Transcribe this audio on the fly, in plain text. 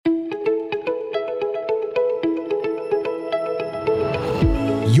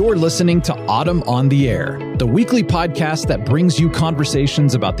You're listening to Autumn on the Air, the weekly podcast that brings you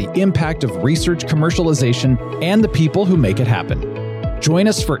conversations about the impact of research commercialization and the people who make it happen. Join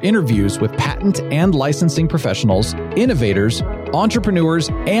us for interviews with patent and licensing professionals, innovators, entrepreneurs,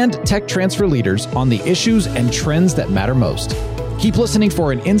 and tech transfer leaders on the issues and trends that matter most. Keep listening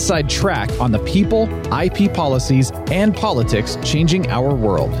for an inside track on the people, IP policies, and politics changing our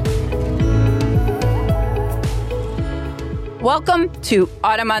world. Welcome to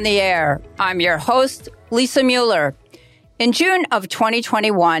Autumn on the Air. I'm your host, Lisa Mueller. In June of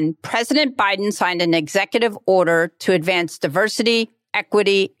 2021, President Biden signed an executive order to advance diversity,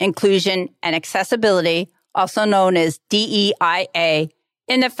 equity, inclusion, and accessibility, also known as DEIA,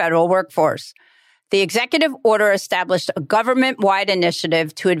 in the federal workforce. The executive order established a government-wide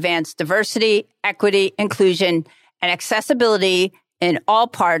initiative to advance diversity, equity, inclusion, and accessibility in all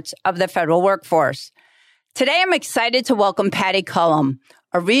parts of the federal workforce. Today, I'm excited to welcome Patty Cullum,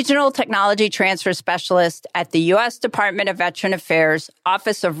 a regional technology transfer specialist at the U.S. Department of Veteran Affairs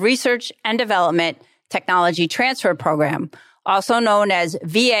Office of Research and Development Technology Transfer Program, also known as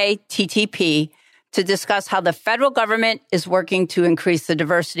VA-TTP, to discuss how the federal government is working to increase the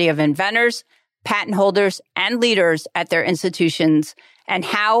diversity of inventors, patent holders, and leaders at their institutions, and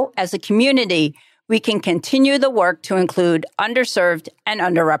how, as a community, we can continue the work to include underserved and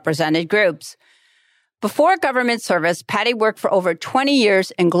underrepresented groups. Before government service, Patty worked for over 20 years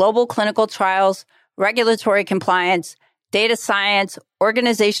in global clinical trials, regulatory compliance, data science,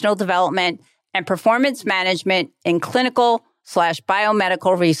 organizational development, and performance management in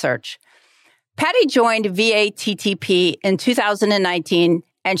clinical/biomedical research. Patty joined VA-TTP in 2019,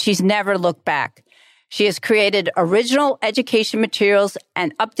 and she's never looked back. She has created original education materials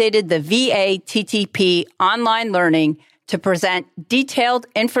and updated the VA-TTP online learning to present detailed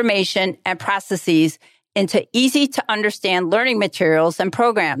information and processes into easy-to-understand learning materials and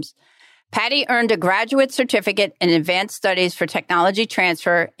programs. Patty earned a graduate certificate in Advanced Studies for Technology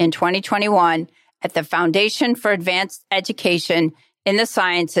Transfer in 2021 at the Foundation for Advanced Education in the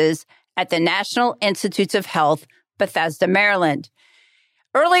Sciences at the National Institutes of Health, Bethesda, Maryland.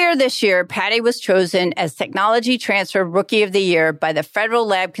 Earlier this year, Patty was chosen as Technology Transfer Rookie of the Year by the Federal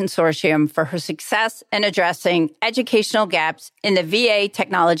Lab Consortium for her success in addressing educational gaps in the VA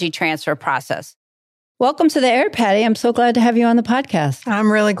technology transfer process. Welcome to the air, Patty. I'm so glad to have you on the podcast.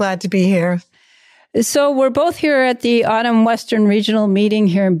 I'm really glad to be here. So we're both here at the Autumn Western Regional meeting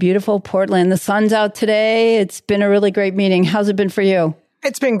here in beautiful Portland. The sun's out today. It's been a really great meeting. How's it been for you?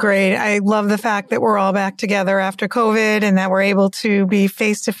 It's been great. I love the fact that we're all back together after COVID and that we're able to be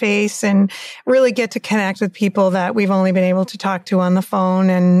face to face and really get to connect with people that we've only been able to talk to on the phone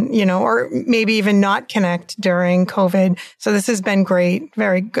and, or maybe even not connect during COVID. So this has been great.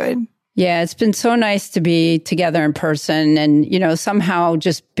 Very good. Yeah, it's been so nice to be together in person and, somehow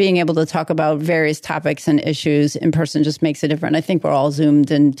just being able to talk about various topics and issues in person just makes it different. I think we're all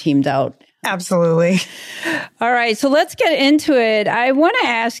Zoomed and teamed out. Absolutely. All right. So let's get into it. I want to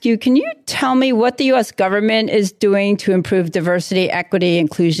ask you, can you tell me what the U.S. government is doing to improve diversity, equity,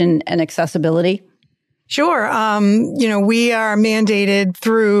 inclusion, and accessibility? Sure. We are mandated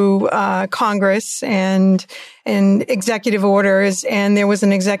through Congress and executive orders, and there was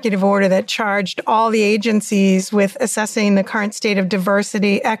an executive order that charged all the agencies with assessing the current state of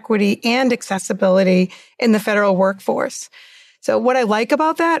diversity, equity, and accessibility in the federal workforce. So what I like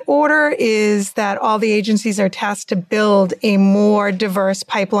about that order is that all the agencies are tasked to build a more diverse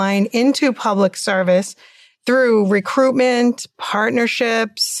pipeline into public service through recruitment,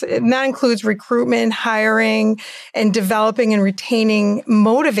 partnerships. And that includes recruitment, hiring, and developing and retaining,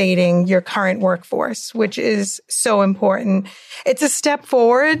 motivating your current workforce, which is so important. It's a step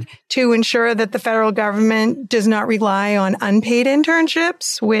forward to ensure that the federal government does not rely on unpaid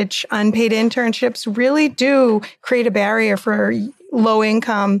internships, which unpaid internships really do create a barrier for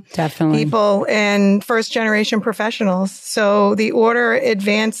low-income people and first-generation professionals. So the order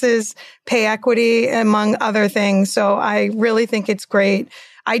advances pay equity, among other things. So I really think it's great.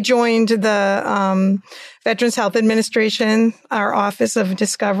 I joined the Veterans Health Administration, our Office of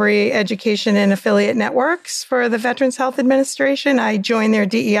Discovery, Education, and Affiliate Networks for the Veterans Health Administration. I joined their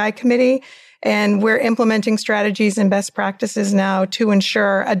DEI committee, and we're implementing strategies and best practices now to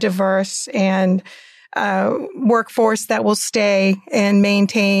ensure a diverse and workforce that will stay and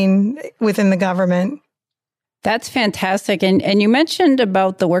maintain within the government. That's fantastic. And you mentioned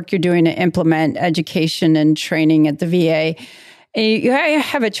about the work you're doing to implement education and training at the VA. You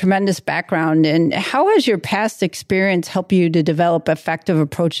have a tremendous background. And how has your past experience helped you to develop effective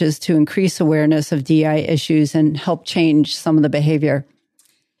approaches to increase awareness of DEI issues and help change some of the behavior?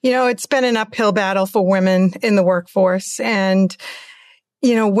 It's been an uphill battle for women in the workforce. And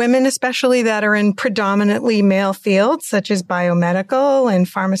women especially that are in predominantly male fields, such as biomedical and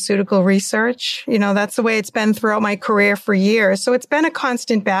pharmaceutical research. That's the way it's been throughout my career for years. So it's been a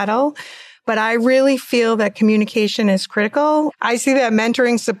constant battle. But I really feel that communication is critical. I see that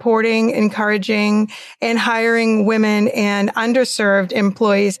mentoring, supporting, encouraging, and hiring women and underserved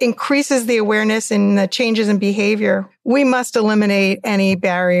employees increases the awareness and the changes in behavior. We must eliminate any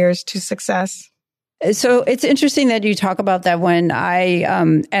barriers to success. So it's interesting that you talk about that. When I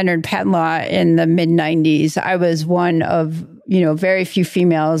entered patent law in the mid-90s, I was one of, very few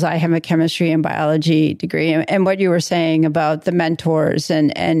females. I have a chemistry and biology degree. And what you were saying about the mentors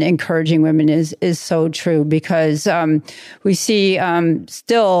and encouraging women is so true, because we see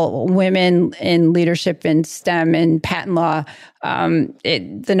still women in leadership in STEM and patent law.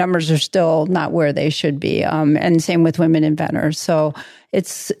 The numbers are still not where they should be. And same with women inventors. So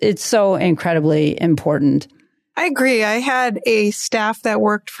it's so incredibly important. I agree. I had a staff that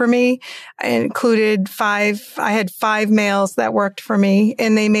worked for me. I had 5 males that worked for me,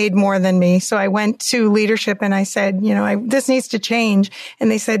 and they made more than me. So I went to leadership and I said, this needs to change. And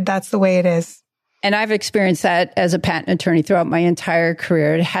they said, that's the way it is. And I've experienced that as a patent attorney throughout my entire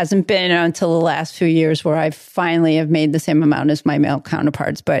career. It hasn't been until the last few years where I finally have made the same amount as my male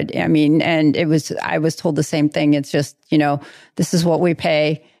counterparts. But I was told the same thing. It's just, this is what we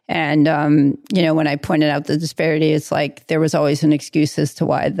pay. And, when I pointed out the disparity, it's like there was always an excuse as to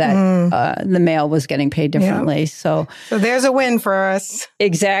why that the male was getting paid differently. Yep. So there's a win for us.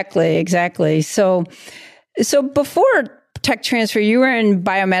 Exactly. So before tech transfer, you were in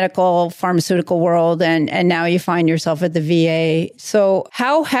biomedical, pharmaceutical world, and now you find yourself at the VA. So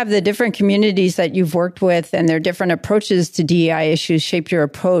how have the different communities that you've worked with and their different approaches to DEI issues shaped your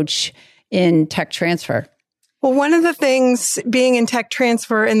approach in tech transfer? Well, one of the things being in tech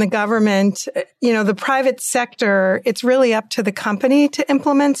transfer in the government, the private sector, it's really up to the company to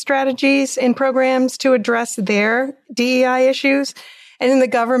implement strategies and programs to address their DEI issues. And in the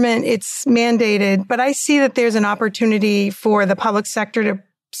government, it's mandated. But I see that there's an opportunity for the public sector to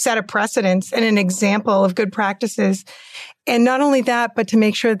set a precedence and an example of good practices. And not only that, but to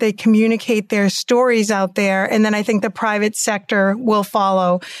make sure that they communicate their stories out there. And then I think the private sector will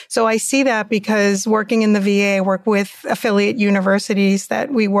follow. So I see that because working in the VA, I work with affiliate universities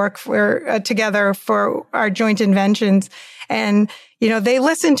that we work together for our joint inventions. And, they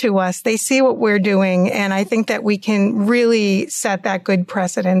listen to us. They see what we're doing. And I think that we can really set that good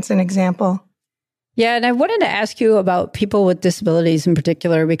precedence and example. Yeah, and I wanted to ask you about people with disabilities in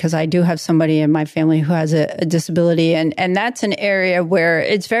particular, because I do have somebody in my family who has a disability. And that's an area where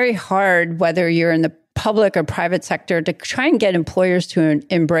it's very hard, whether you're in the public or private sector, to try and get employers to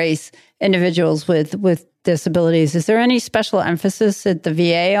embrace individuals with disabilities. Is there any special emphasis at the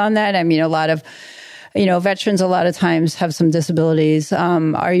VA on that? I mean, a lot of veterans a lot of times have some disabilities.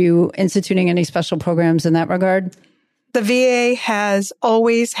 Are you instituting any special programs in that regard? The VA has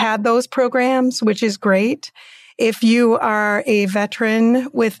always had those programs, which is great. If you are a veteran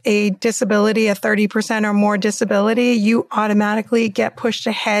with a disability, a 30% or more disability, you automatically get pushed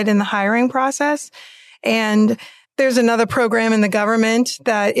ahead in the hiring process. And there's another program in the government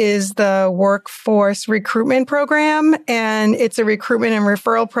that is the Workforce Recruitment Program. And it's a recruitment and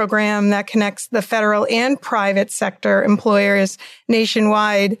referral program that connects the federal and private sector employers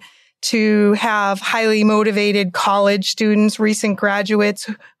nationwide to have highly motivated college students, recent graduates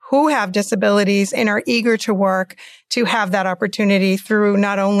who have disabilities and are eager to work, to have that opportunity through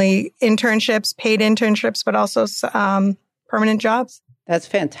not only internships, paid internships, but also permanent jobs. That's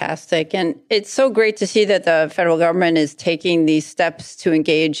fantastic. And it's so great to see that the federal government is taking these steps to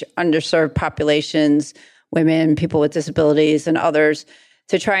engage underserved populations, women, people with disabilities, and others,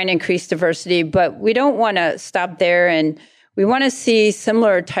 to try and increase diversity. But we don't want to stop there, and we want to see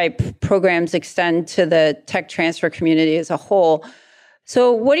similar type programs extend to the tech transfer community as a whole.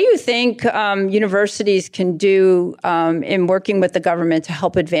 So what do you think universities can do in working with the government to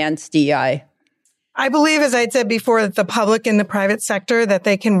help advance DEI? I believe, as I said before, that the public and the private sector, that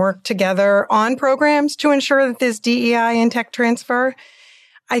they can work together on programs to ensure that there's DEI in tech transfer.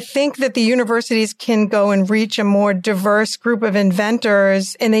 I think that the universities can go and reach a more diverse group of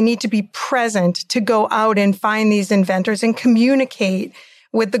inventors, and they need to be present to go out and find these inventors and communicate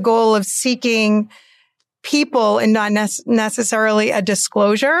with the goal of seeking people and not necessarily a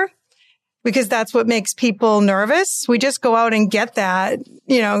disclosure, because that's what makes people nervous. We just go out and get that,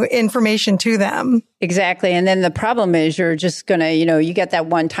 information to them. Exactly. And then the problem is you're just going to, you get that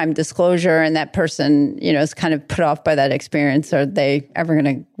one-time disclosure, and that person, is kind of put off by that experience. Are they ever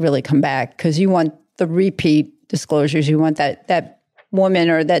going to really come back? Because you want the repeat disclosures. You want that woman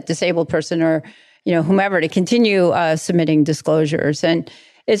or that disabled person or whomever to continue submitting disclosures. And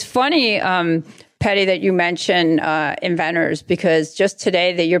it's funny, Patty, that you mention inventors, because just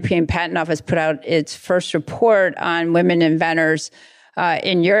today the European Patent Office put out its first report on women inventors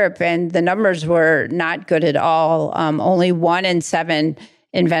in Europe, and the numbers were not good at all. Only 1 in 7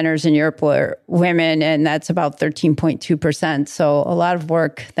 inventors in Europe were women, and that's about 13.2%. So a lot of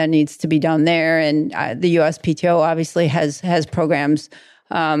work that needs to be done there. And the USPTO obviously has programs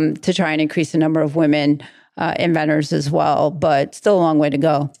to try and increase the number of women inventors as well, but still a long way to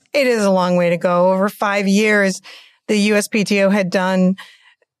go. It is a long way to go. Over 5 years, the USPTO had done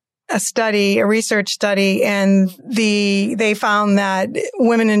a research study, and they found that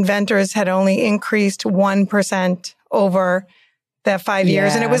women inventors had only increased 1% over that 5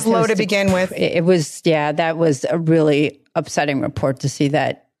 years. And it was low to begin with. That was a really upsetting report to see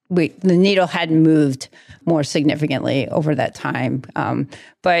that the needle hadn't moved more significantly over that time.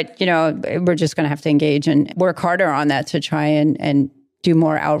 But, we're just going to have to engage and work harder on that to try and do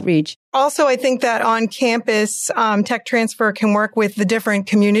more outreach. Also, I think that on campus, tech transfer can work with the different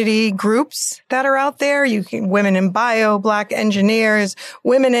community groups that are out there. Women in bio, Black engineers,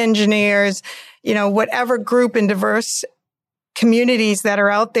 women engineers, whatever group and diverse communities that are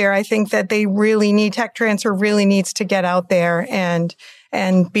out there. I think that tech transfer really needs to get out there and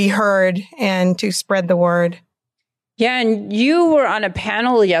be heard and to spread the word. Yeah, and you were on a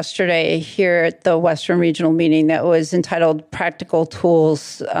panel yesterday here at the Western Regional meeting that was entitled Practical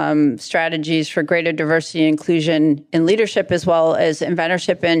Tools, Strategies for Greater Diversity and Inclusion in Leadership as well as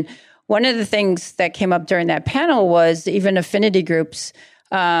Inventorship. And one of the things that came up during that panel was even affinity groups,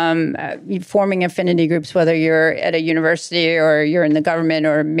 forming affinity groups, whether you're at a university or you're in the government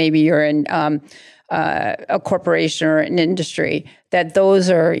or maybe you're in a corporation or an industry, that those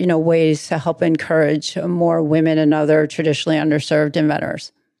are, ways to help encourage more women and other traditionally underserved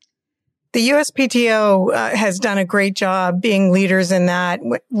inventors. The USPTO has done a great job being leaders in that.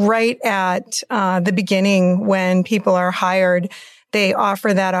 Right at the beginning, when people are hired, they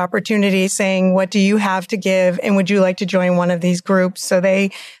offer that opportunity saying, what do you have to give? And would you like to join one of these groups? So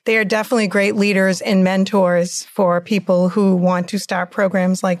they are definitely great leaders and mentors for people who want to start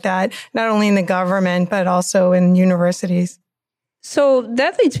programs like that, not only in the government, but also in universities. So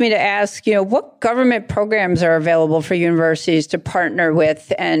that leads me to ask, what government programs are available for universities to partner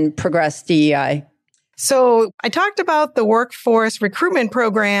with and progress DEI? So I talked about the workforce recruitment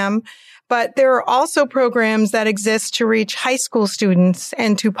program, but there are also programs that exist to reach high school students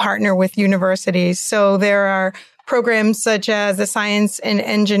and to partner with universities. So there are programs such as the Science and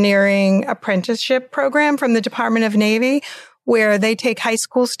Engineering Apprenticeship Program from the Department of Navy, where they take high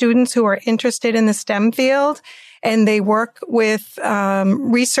school students who are interested in the STEM field and they work with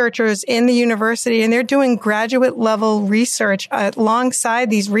researchers in the university, and they're doing graduate level research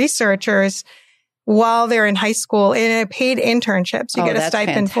alongside these researchers while they're in high school in a paid internship. So you get a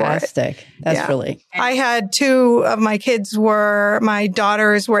stipend fantastic. For it. That's really. I had 2 of my my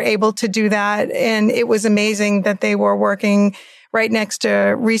daughters were able to do that. And it was amazing that they were working right next to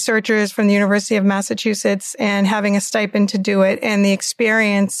researchers from the University of Massachusetts and having a stipend to do it. And the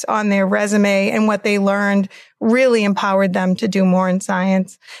experience on their resume and what they learned really empowered them to do more in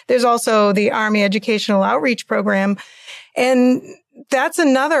science. There's also the Army Educational Outreach Program. And that's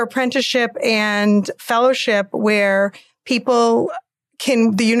another apprenticeship and fellowship where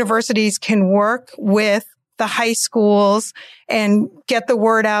the universities can work with the high schools and get the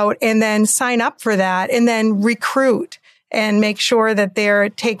word out and then sign up for that and then recruit and make sure that they're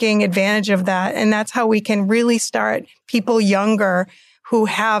taking advantage of that. And that's how we can really start people younger who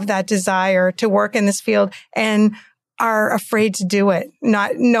have that desire to work in this field and are afraid to do it,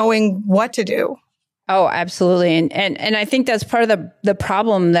 not knowing what to do. Oh, absolutely. And I think that's part of the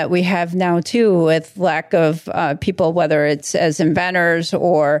problem that we have now, too, with lack of people, whether it's as inventors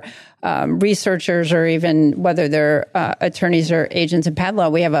or researchers or even whether they're attorneys or agents in patent law.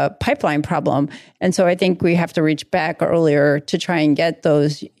 We have a pipeline problem. And so I think we have to reach back earlier to try and get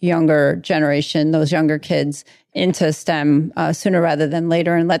those younger generation, those younger kids into STEM sooner rather than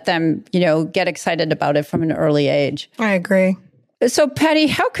later and let them, get excited about it from an early age. I agree. So, Patty,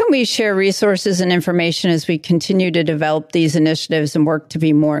 how can we share resources and information as we continue to develop these initiatives and work to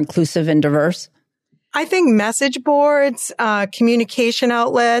be more inclusive and diverse? I think message boards, communication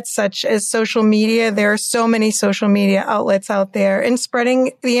outlets such as social media. There are so many social media outlets out there, and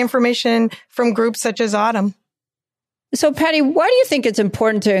spreading the information from groups such as Autumn. So, Patty, why do you think it's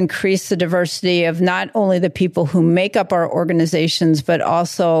important to increase the diversity of not only the people who make up our organizations, but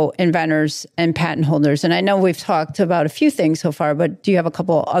also inventors and patent holders? And I know we've talked about a few things so far, but do you have a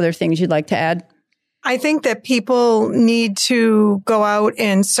couple other things you'd like to add? I think that people need to go out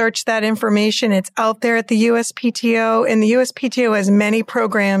and search that information. It's out there at the USPTO, and the USPTO has many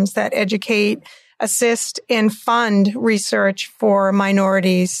programs that educate, assist, and fund research for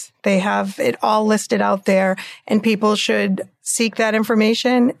minorities. They have it all listed out there, and people should seek that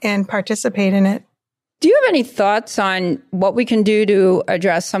information and participate in it. Do you have any thoughts on what we can do to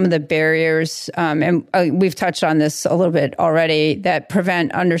address some of the barriers, and we've touched on this a little bit already, that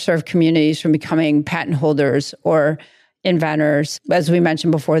prevent underserved communities from becoming patent holders or inventors? As we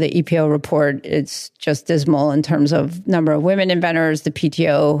mentioned before, the EPO report, it's just dismal in terms of number of women inventors. The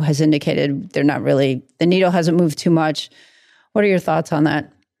PTO has indicated the needle hasn't moved too much. What are your thoughts on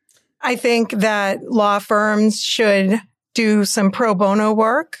that? I think that law firms should do some pro bono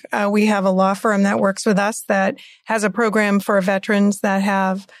work. We have a law firm that works with us that has a program for veterans that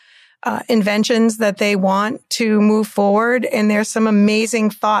have inventions that they want to move forward. And there's some amazing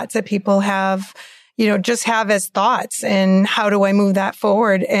thoughts that people have, just have as thoughts. And how do I move that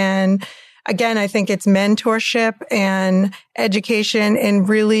forward? And again, I think it's mentorship and education and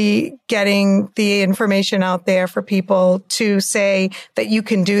really getting the information out there for people to say that you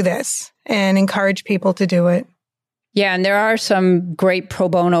can do this and encourage people to do it. Yeah, and there are some great pro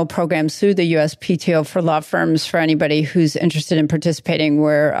bono programs through the USPTO for law firms for anybody who's interested in participating,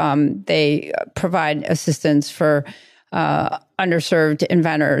 where they provide assistance for underserved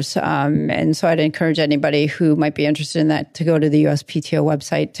inventors. And so I'd encourage anybody who might be interested in that to go to the USPTO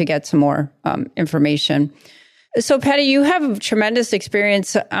website to get some more information. So, Patty, you have tremendous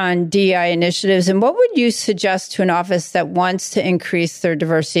experience on DEI initiatives. And what would you suggest to an office that wants to increase their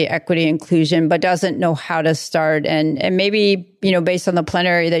diversity, equity, inclusion, but doesn't know how to start? And maybe, based on the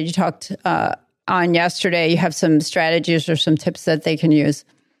plenary that you talked on yesterday, you have some strategies or some tips that they can use.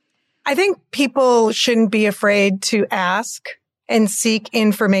 I think people shouldn't be afraid to ask and seek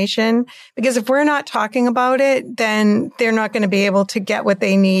information, because if we're not talking about it, then they're not going to be able to get what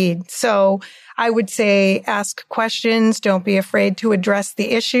they need. So I would say ask questions. Don't be afraid to address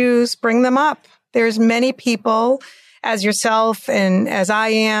the issues. Bring them up. There's many people, as yourself and as I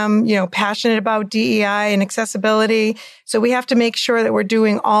am, passionate about DEI and accessibility. So we have to make sure that we're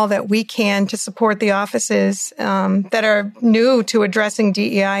doing all that we can to support the offices that are new to addressing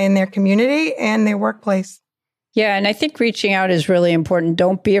DEI in their community and their workplace. Yeah, and I think reaching out is really important.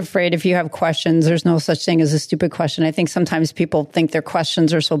 Don't be afraid if you have questions. There's no such thing as a stupid question. I think sometimes people think their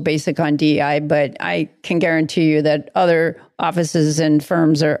questions are so basic on DEI, but I can guarantee you that other offices and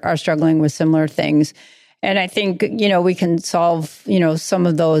firms are struggling with similar things. And I think, we can solve, some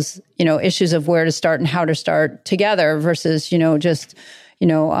of those, issues of where to start and how to start together versus, just,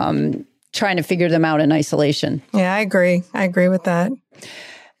 trying to figure them out in isolation. Yeah, I agree. I agree with that.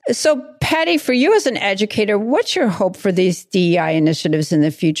 So, Patty, for you as an educator, what's your hope for these DEI initiatives in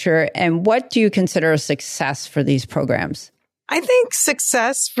the future? And what do you consider a success for these programs? I think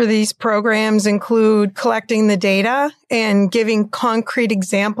success for these programs include collecting the data and giving concrete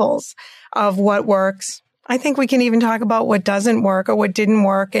examples of what works. I think we can even talk about what doesn't work or what didn't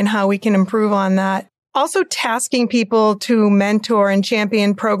work and how we can improve on that. Also tasking people to mentor and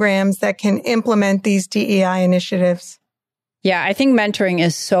champion programs that can implement these DEI initiatives. Yeah, I think mentoring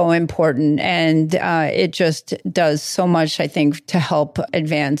is so important, and it just does so much, I think, to help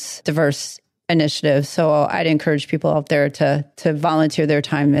advance diverse initiatives. So I'd encourage people out there to volunteer their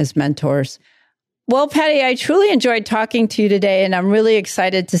time as mentors. Well, Patty, I truly enjoyed talking to you today, and I'm really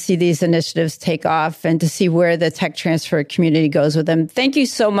excited to see these initiatives take off and to see where the tech transfer community goes with them. Thank you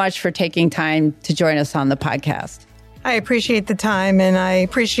so much for taking time to join us on the podcast. I appreciate the time, and I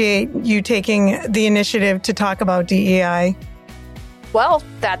appreciate you taking the initiative to talk about DEI. Well,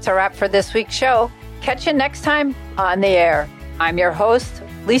 that's a wrap for this week's show. Catch you next time on the air. I'm your host,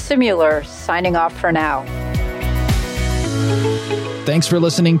 Lisa Mueller, signing off for now. Thanks for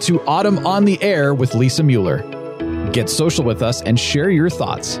listening to Autumn on the Air with Lisa Mueller. Get social with us and share your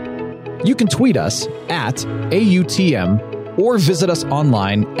thoughts. You can tweet us at AUTM or visit us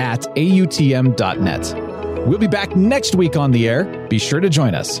online at AUTM.net. We'll be back next week on the air. Be sure to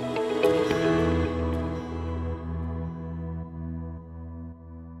join us.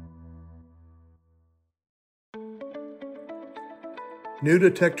 New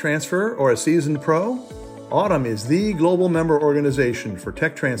to tech transfer or a seasoned pro? Autumn is the global member organization for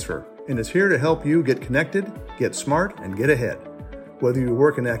tech transfer and is here to help you get connected, get smart, and get ahead. Whether you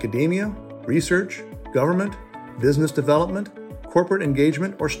work in academia, research, government, business development, corporate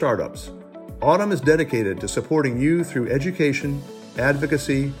engagement, or startups, Autumn is dedicated to supporting you through education,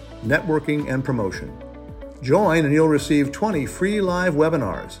 advocacy, networking, and promotion. Join and you'll receive 20 free live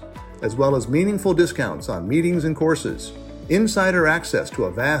webinars, as well as meaningful discounts on meetings and courses. insider access to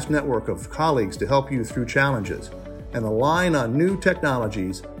a vast network of colleagues to help you through challenges, and align on new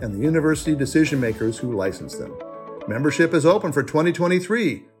technologies and the university decision makers who license them. Membership is open for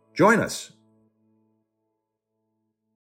 2023. Join us.